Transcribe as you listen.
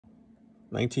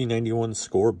1991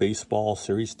 Score Baseball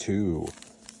Series 2.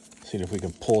 Seeing if we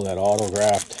can pull that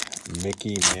autographed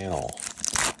Mickey Mantle.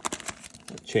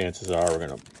 Chances are we're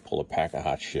going to pull a pack of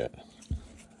hot shit.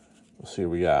 Let's see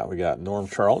what we got. We got Norm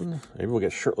Charlton. Maybe we'll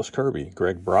get Shirtless Kirby.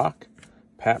 Greg Brock.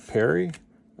 Pat Perry.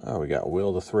 Oh, we got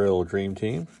Will the Thrill Dream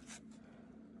Team.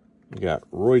 We got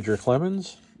Roger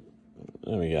Clemens.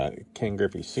 And we got Ken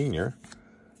Griffey Sr.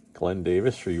 Glenn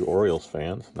Davis for you Orioles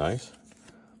fans. Nice.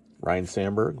 Ryan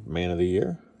Sandberg, Man of the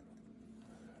Year.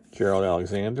 Gerald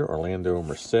Alexander, Orlando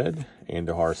Merced.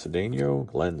 Andujar Cedeno,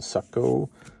 Glenn Succo,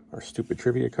 our stupid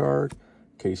trivia card.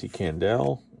 Casey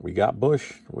Candell. We got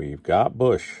Bush. We've got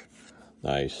Bush.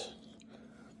 Nice.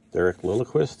 Derek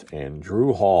Lilliquist and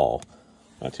Drew Hall.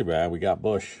 Not too bad. We got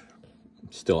Bush.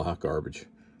 Still hot garbage.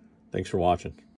 Thanks for watching.